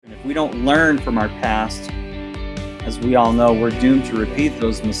if we don't learn from our past, as we all know, we're doomed to repeat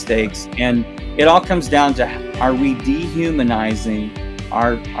those mistakes. And it all comes down to, are we dehumanizing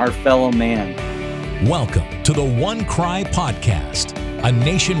our fellow man? Welcome to the One Cry Podcast, a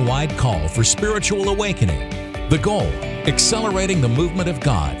nationwide call for spiritual awakening. The goal, accelerating the movement of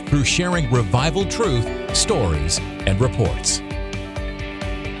God through sharing revival truth, stories, and reports.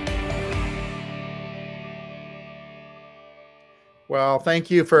 Well, thank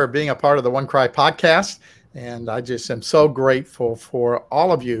you for being a part of the One Cry Podcast. And I just am so grateful for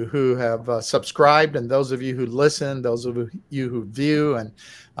all of you who have subscribed, and those of you who listen, those of you who view, and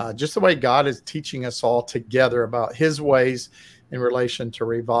just the way God is teaching us all together about his ways in relation to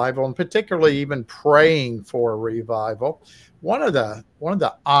revival, and particularly even praying for revival. One of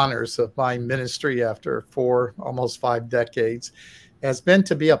the honors of my ministry after almost 5 decades has been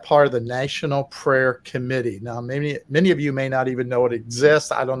to be a part of the National Prayer Committee. Now, many of you may not even know it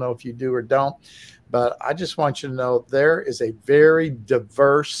exists. I don't know if you do or don't, but I just want you to know there is a very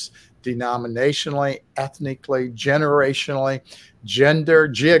diverse, denominationally, ethnically, generationally, gender,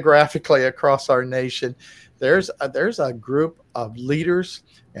 geographically across our nation. There's a group of leaders,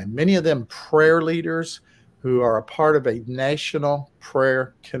 and many of them prayer leaders, who are a part of a National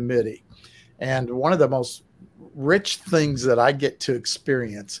Prayer Committee. And one of the most rich things that I get to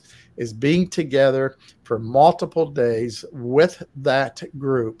experience is being together for multiple days with that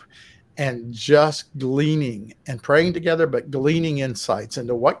group and just gleaning and praying together, but gleaning insights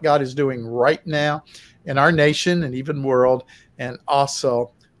into what God is doing right now in our nation and even world, and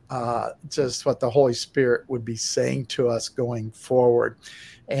also just what the Holy Spirit would be saying to us going forward.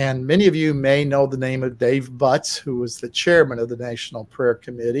 And many of you may know the name of Dave Butts, who was the chairman of the National Prayer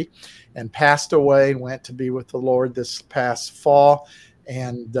Committee and passed away, went to be with the Lord this past fall.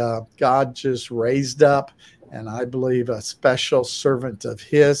 And God just raised up, and I believe a special servant of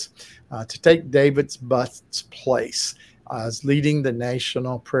his to take David Butts' place as leading the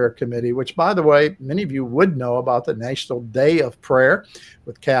National Prayer Committee, which, by the way, many of you would know about the National Day of Prayer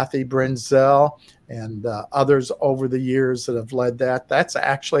with Kathy Brenzel and others over the years that have led that. That's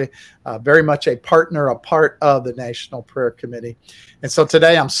actually very much a part of the National Prayer Committee. And so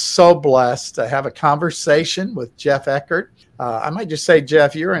today I'm so blessed to have a conversation with Geoff Eckart. I might just say,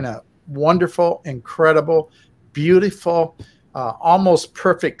 Geoff, you're in a wonderful, incredible, beautiful, almost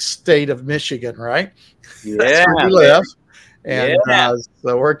perfect state of Michigan, right? Yeah, that's where we live. And yeah.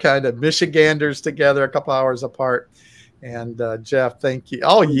 So we're kind of Michiganders together, a couple hours apart. And Geoff, thank you.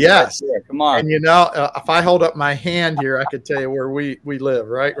 Oh, yes. Yeah, come on. And if I hold up my hand here, I could tell you where we live,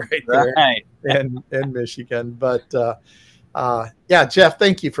 right there in Michigan. But yeah, Geoff,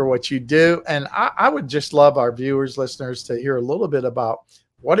 thank you for what you do. And I would just love our viewers, listeners, to hear a little bit about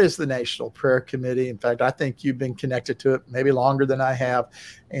what is the National Prayer Committee. In fact, I think you've been connected to it maybe longer than I have,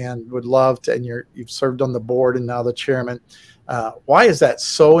 and would love to. And you've served on the board and now the chairman. Why is that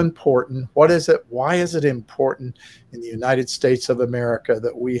so important? What is it? Why is it important in the United States of America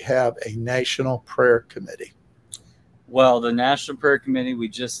that we have a National Prayer Committee? Well, the National Prayer Committee, we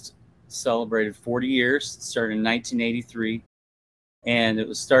just celebrated 40 years. It started in 1983, and it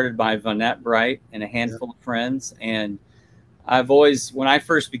was started by Vonette Bright and a handful of friends. And I've always, when I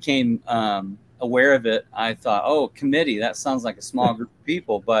first became aware of it, I thought, oh, committee, that sounds like a small group of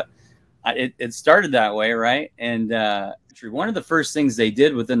people, but it started that way, right? And one of the first things they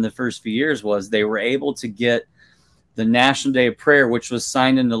did within the first few years was they were able to get the National Day of Prayer, which was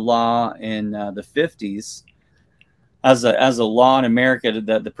signed into law in the 50s as a law in America,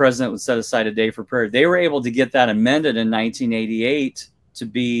 that the president would set aside a day for prayer. They were able to get that amended in 1988 to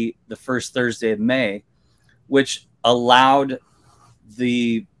be the first Thursday of May, which allowed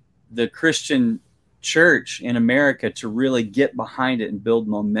the Christian church in America to really get behind it and build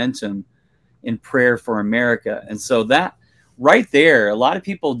momentum in prayer for America. And so that right there, a lot of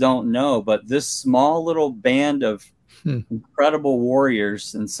people don't know, but this small little band of incredible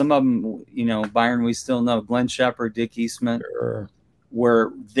warriors, and some of them, Byron, we still know, Glenn Shepard, Dick Eastman,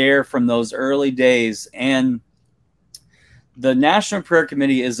 were there from those early days. And the National Prayer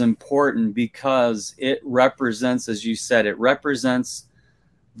Committee is important because it represents, as you said, it represents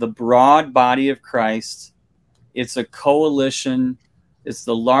the broad body of Christ. It's a coalition. It's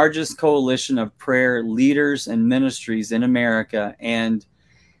the largest coalition of prayer leaders and ministries in America. And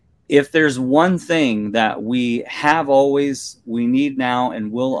if there's one thing that we need now,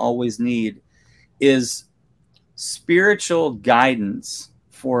 and will always need, is spiritual guidance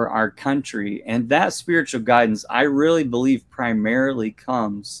for our country. And that spiritual guidance, I really believe, primarily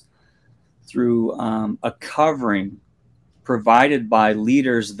comes through a covering provided by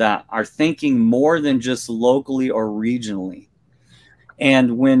leaders that are thinking more than just locally or regionally.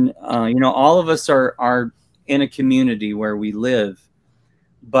 And when all of us are in a community where we live,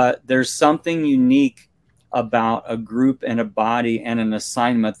 but there's something unique about a group and a body and an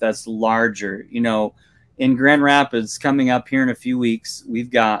assignment that's larger. In Grand Rapids, coming up here in a few weeks,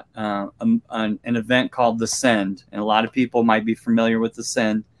 we've got an event called The Send, and a lot of people might be familiar with The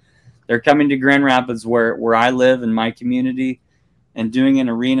Send. They're coming to Grand Rapids, where I live in my community, and doing an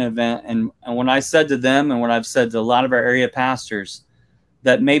arena event. And when I said to them, and what I've said to a lot of our area pastors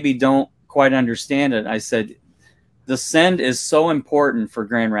that maybe don't quite understand it, I said, The Send is so important for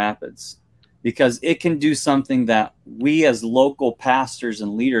Grand Rapids because it can do something that we as local pastors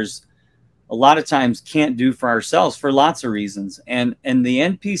and leaders a lot of times can't do for ourselves for lots of reasons. And the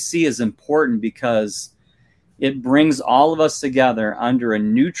NPC is important because it brings all of us together under a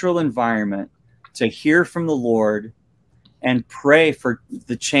neutral environment to hear from the Lord and pray for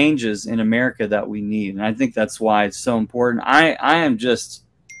the changes in America that we need. And I think that's why it's so important. I am just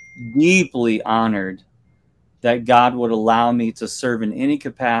deeply honored that God would allow me to serve in any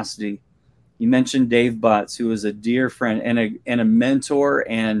capacity. You mentioned Dave Butts, who is a dear friend and a mentor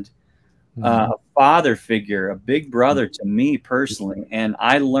and a father figure, a big brother to me personally. And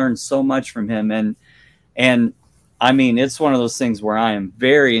I learned so much from him. And I mean, it's one of those things where I am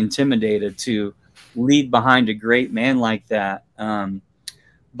very intimidated to lead behind a great man like that.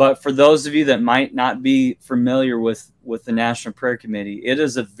 But for those of you that might not be familiar with the National Prayer Committee, it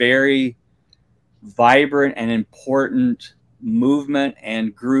is a very vibrant and important movement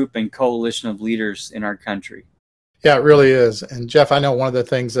and group and coalition of leaders in our country. Yeah, it really is. And Geoff, I know one of the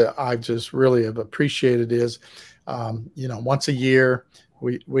things that I just really have appreciated is, once a year,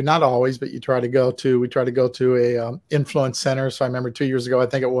 we not always, but we try to go to a influence center. So I remember 2 years ago, I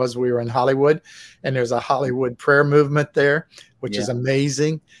think it was, we were in Hollywood, and there's a Hollywood prayer movement there, which is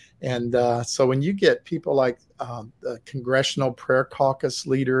amazing. And so when you get people like the Congressional Prayer Caucus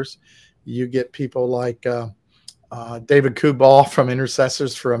leaders, you get people like David Kubal from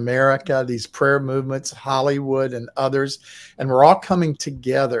Intercessors for America, these prayer movements, Hollywood and others, and we're all coming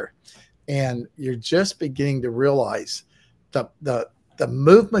together, and you're just beginning to realize the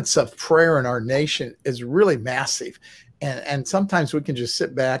movements of prayer in our nation is really massive. And sometimes we can just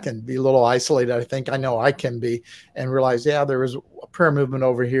sit back and be a little isolated. I know I can be, and realize, there is a prayer movement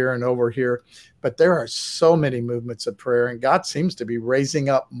over here and over here, but there are so many movements of prayer, and God seems to be raising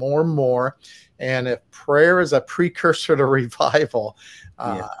up more and more. And if prayer is a precursor to revival,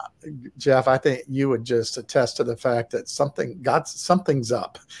 Geoff, I think you would just attest to the fact that something's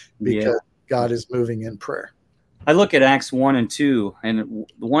up because God is moving in prayer. I look at Acts 1 and 2, and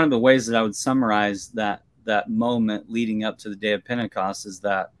one of the ways that I would summarize that moment leading up to the day of Pentecost is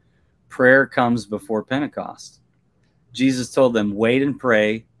that prayer comes before Pentecost. Jesus told them, wait and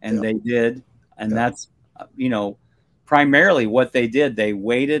pray, and they did. And that's, primarily what they did. They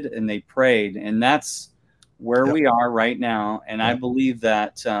waited and they prayed, and that's where we are right now. And I believe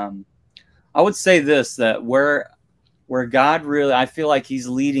that I would say this, that where God really, I feel like he's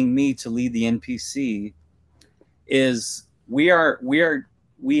leading me to lead the NPC is we've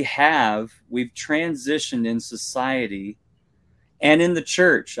transitioned in society and in the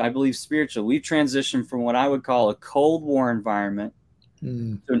church. I believe spiritually, we've transitioned from what I would call a Cold War environment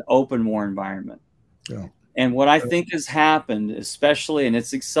to an open war environment. Yeah. And what I think has happened, especially, and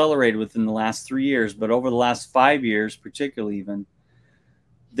it's accelerated within the last 3 years, but over the last 5 years, particularly even,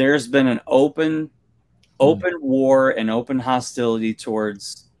 there's been an open war and open hostility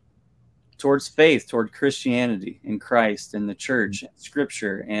towards faith, toward Christianity and Christ and the church and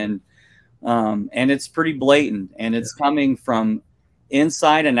Scripture, and it's pretty blatant, and it's coming from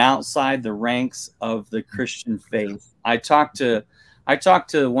inside and outside the ranks of the Christian faith. I talked to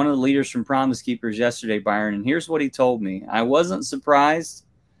one of the leaders from Promise Keepers yesterday, Byron, and here's what he told me. I wasn't surprised,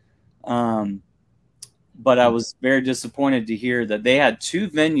 but I was very disappointed to hear that they had 2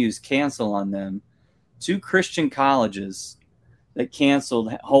 venues cancel on them, 2 Christian colleges that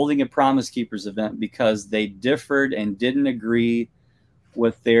canceled holding a Promise Keepers event because they differed and didn't agree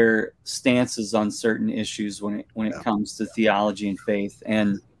with their stances on certain issues when it comes to theology and faith.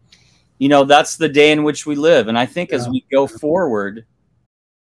 And, that's the day in which we live. And I think as we go forward,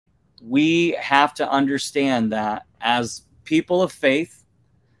 we have to understand that as people of faith,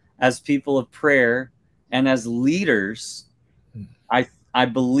 as people of prayer, and as leaders, I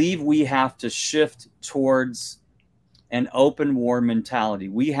believe we have to shift towards an open war mentality.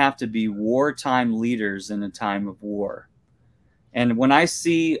 We have to be wartime leaders in a time of war. And when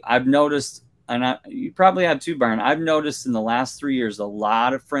I've noticed, and you probably have too, Byron, I've noticed in the last 3 years, a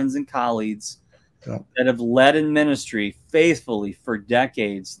lot of friends and colleagues that have led in ministry faithfully for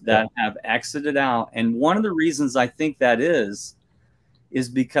decades that have exited out. And one of the reasons I think that is is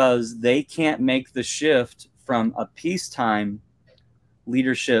because they can't make the shift from a peacetime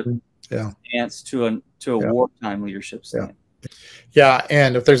leadership stance to a wartime leadership stance. Yeah,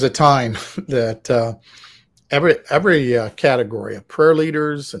 and if there's a time that every category of prayer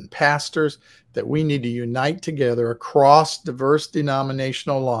leaders and pastors, that we need to unite together across diverse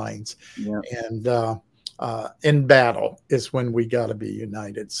denominational lines, and in battle is when we got to be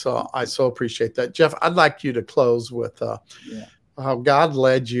united. So I so appreciate that. Geoff, I'd like you to close with how God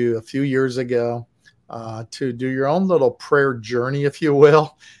led you a few years ago to do your own little prayer journey, if you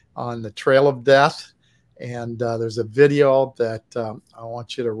will, on the trail of death. And there's a video that I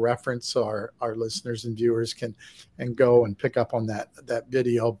want you to reference so our listeners and viewers can go and pick up on that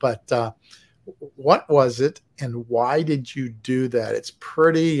video. But what was it, and why did you do that? It's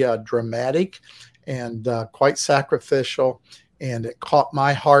pretty dramatic and quite sacrificial, and it caught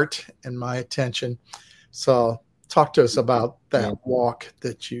my heart and my attention. So talk to us about that walk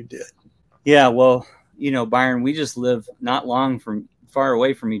that you did. Yeah, well, Byron, we just live not far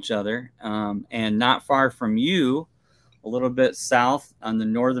away from each other, and not far from you, a little bit south on the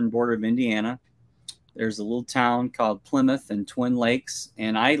northern border of Indiana. There's a little town called Plymouth and Twin Lakes,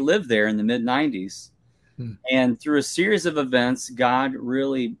 and I lived there in the mid-90s. And through a series of events, God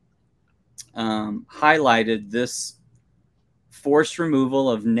really highlighted this forced removal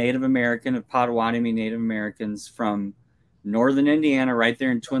of Potawatomi Native Americans from northern Indiana, right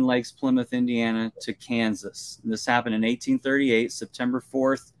there in Twin Lakes, Plymouth, Indiana, to Kansas. And this happened in 1838, September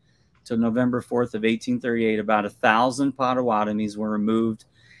 4th to November 4th of 1838. About 1,000 Potawatomis were removed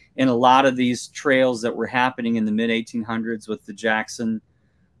in a lot of these trails that were happening in the mid-1800s with the Jackson,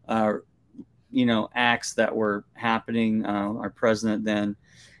 acts that were happening, our president then.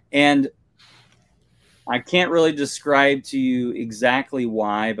 And I can't really describe to you exactly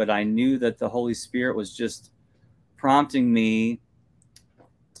why, but I knew that the Holy Spirit was just prompting me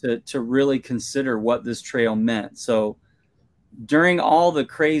to really consider what this trail meant. So during all the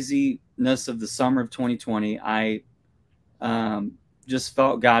craziness of the summer of 2020, I just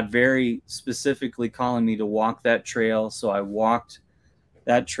felt God very specifically calling me to walk that trail. So I walked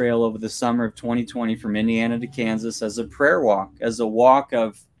that trail over the summer of 2020 from Indiana to Kansas as a prayer walk, as a walk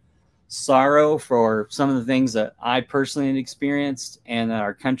of sorrow for some of the things that I personally had experienced and that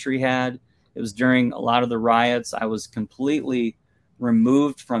our country had. It was during a lot of the riots. I was completely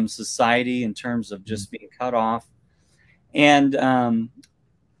removed from society in terms of just being cut off. And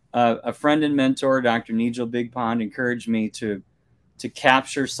a friend and mentor, Dr. Nigel Big Pond, encouraged me to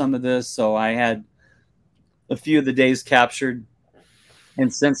capture some of this. So I had a few of the days captured,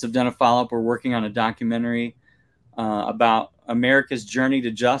 and since have done a follow-up. We're working on a documentary about America's journey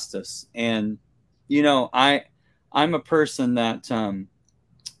to justice. And, I'm a person that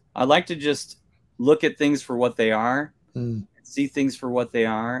I like to just look at things for what they are, see things for what they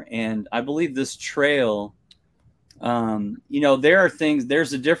are. And I believe this trail,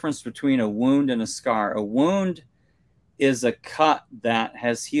 there's a difference between a wound and a scar. A wound is a cut that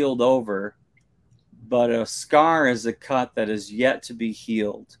has healed over, but a scar is a cut that is yet to be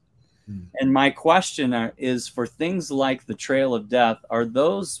healed. And my question is, for things like the trail of death, are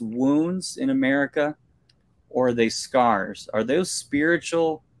those wounds in America, or are they scars? Are those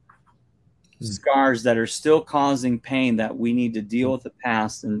spiritual scars that are still causing pain that we need to deal with the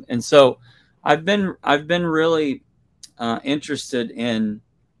past? And so I've been really interested in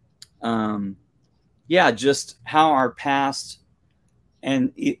just how our past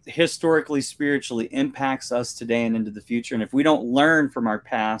and historically, spiritually impacts us today and into the future. And if we don't learn from our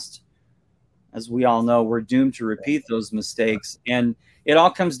past, as we all know, we're doomed to repeat those mistakes. And it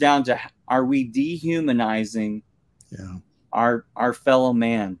all comes down to, are we dehumanizing our fellow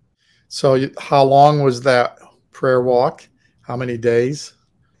man? So how long was that prayer walk? How many days?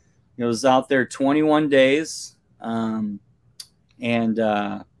 It was out there 21 days. And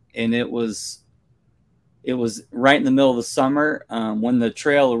it was right in the middle of the summer. When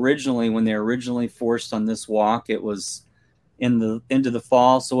they originally forced on this walk, it was into the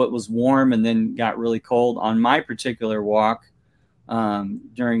fall, so it was warm and then got really cold. On my particular walk,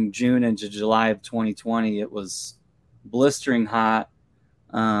 during June into July of 2020, it was blistering hot.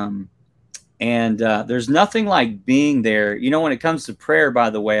 And there's nothing like being there. When it comes to prayer, by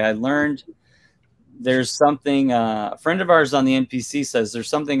the way, I learned there's something, a friend of ours on the NPC says there's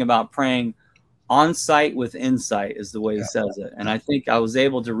something about praying on site with insight, is the way he says it. And I think I was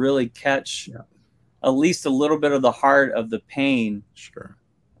able to really catch at least a little bit of the heart of the pain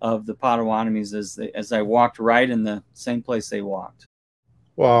of the Potawatomis as I walked right in the same place they walked.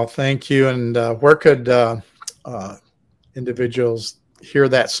 Well, thank you. And where could individuals hear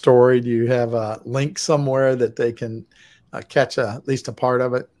that story? Do you have a link somewhere that they can catch at least a part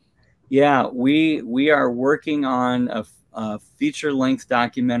of it? Yeah, we are working on a feature-length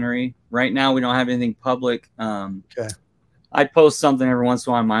documentary. Right now, we don't have anything public. Okay. I post something every once in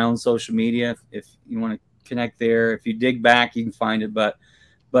a while on my own social media. If you want to connect there, if you dig back, you can find it. But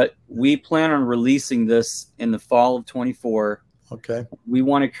we plan on releasing this in the fall of 24. Okay. We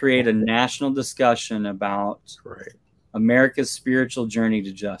want to create a national discussion about Great. America's spiritual journey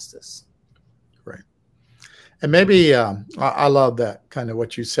to justice. Great. And maybe I love that kind of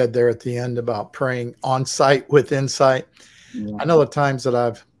what you said there at the end about praying on site with insight. Yeah. I know the times that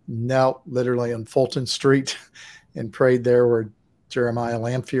I've knelt literally on Fulton Street and prayed there where Jeremiah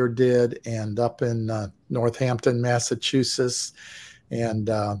Lanphier did, and up in Northampton, Massachusetts, and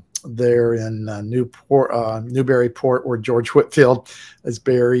there in Newburyport, where George Whitefield is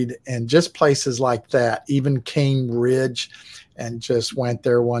buried, and just places like that, even Cane Ridge, and just went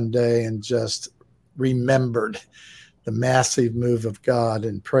there one day and just remembered the massive move of God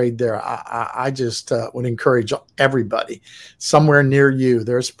and prayed there. I just would encourage everybody, somewhere near you,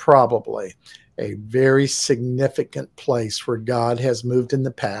 there's probably a very significant place where God has moved in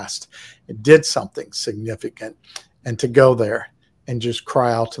the past and did something significant, and to go there and just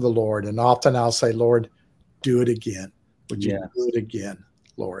cry out to the Lord. And often I'll say, Lord, do it again. Would you do it again,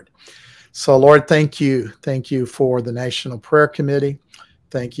 Lord? So, Lord, thank you. Thank you for the National Prayer Committee.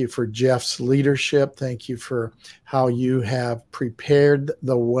 Thank you for Geoff's leadership. Thank you for how you have prepared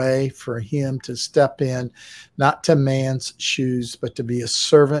the way for him to step in, not to man's shoes, but to be a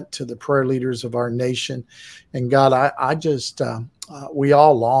servant to the prayer leaders of our nation. And God, I just, we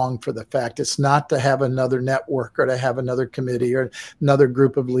all long for the fact it's not to have another network or to have another committee or another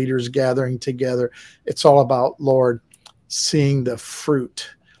group of leaders gathering together. It's all about, Lord, seeing the fruit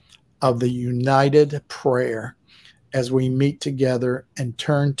of the united prayer as we meet together and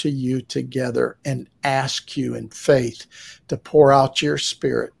turn to you together and ask you in faith to pour out your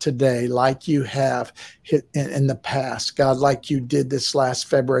Spirit today like you have in the past, God, like you did this last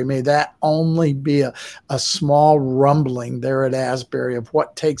February. May that only be a small rumbling there at Asbury of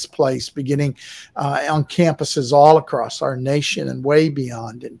what takes place beginning on campuses all across our nation and way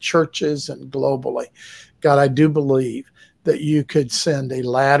beyond, in churches and globally. God, I do believe that you could send a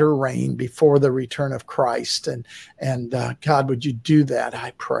latter rain before the return of Christ. And God, would you do that,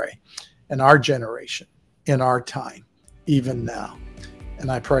 I pray, in our generation, in our time, even now.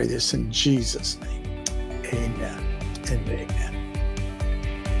 And I pray this in Jesus' name. Amen and amen.